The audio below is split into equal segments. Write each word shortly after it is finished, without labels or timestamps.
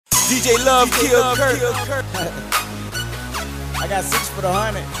DJ Love kill Kurt. I got 6 for the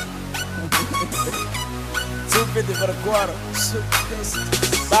 100. 250 for the quarter.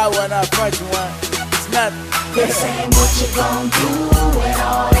 Buy one, I'll front you one. It's nothing. They saying what you gon' do with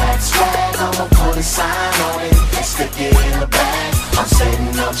all that swag. I'ma put a sign on it and stick it in the bag. I'm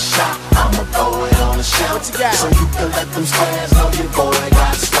setting up shop, I'ma throw it on the shelf. What you got? So you can let them squares know your boy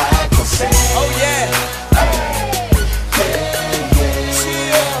got swag for sale. Oh yeah.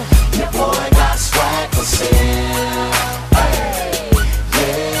 Your boy got swag for sale.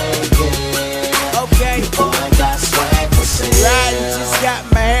 Okay. Your boy got swag for sale. Riding, just got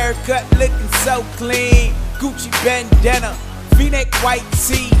my hair cut, looking so clean. Gucci bandana, V-neck white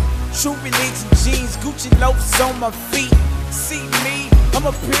tee, true religion jeans, Gucci loafers on my feet. See me, I'm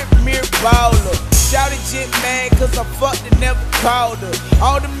a premier baller. Shouted jet mad cause I fucked and never called her.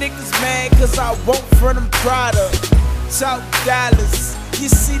 All them niggas mad cause I won't for them Prada. Talk dollars, you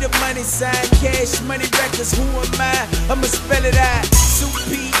see the money sign, cash money records, who am I? I'ma spell it out,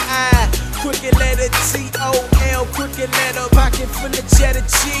 P-I, crooked letter T-O-L, crooked letter, pocket full of cheddar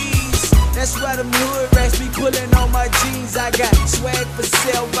cheese. That's why them hood rats be pulling on my jeans. I got swag for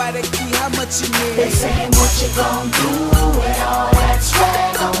sale by the key, how much you need? They saying what you gon' do with all that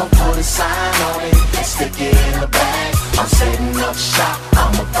swag. I'ma put a sign on it and stick it in the bag. I'm setting up shop,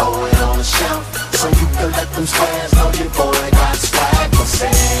 I'ma throw it on the shelf. So you can let them squares know your boy got swag for sale.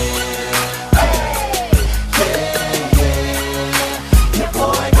 Your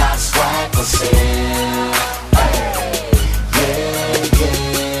boy got swag for sale.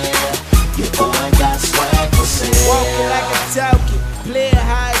 Walking like a talking, play it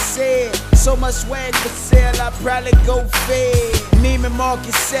how I said. So much swag for sale, I probably go fed. Neiman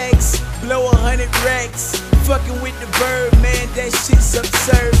Marcus sex, blow 100 racks. Fucking with the bird, man, that shit's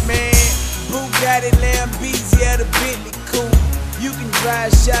absurd, man. Bugatti, Lamborghini, yeah, the Bentley coupe. You can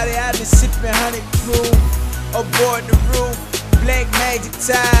drive, shawty, I been sipping 100 proof. Aboard the roof, black magic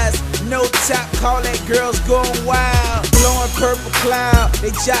ties, no top, call that girls going wild. Blowing purple cloud,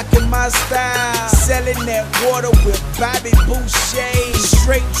 they jocking my style. Selling that water with Bobby Boucher.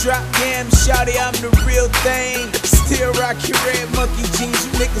 Straight drop, damn shawty, I'm the real thing. Still rock your red monkey jeans,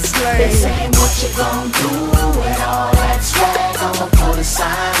 you niggas lame. They saying what you gon' do with all that swag. I'ma put a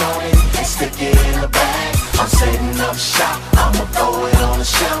sign on it and stick it in the bag. I'm setting up shop, I'ma throw it on the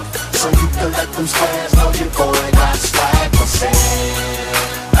shelf. So you can let them squares know your boy got swag for sale.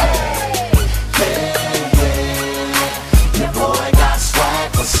 Your boy got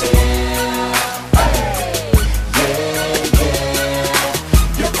swag for sale.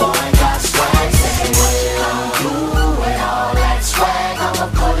 Your boy got swag. Saying what you gon' do with all that swag. I'ma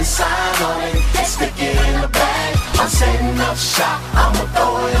put a sign on it and stick it in the bag. I'm setting up shop, I'ma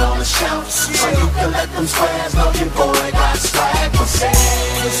throw it on the shelf. So you can let them squares know your boy got swag for sale.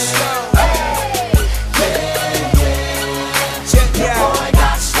 Your boy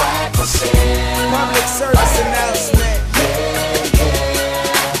got swag for sale. Public service announcement.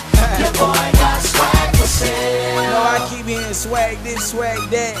 Your boy got swag for sale. You know I keep hearing swag this, swag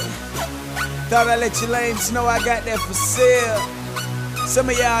that. Thought I'd let you lames know I got that for sale. Some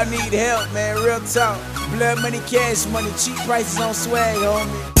of y'all need help, man, real talk. Blood money, cash money, cheap prices on swag,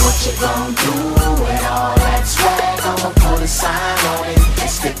 homie. What you gon' do with all that swag? I'ma put a sign on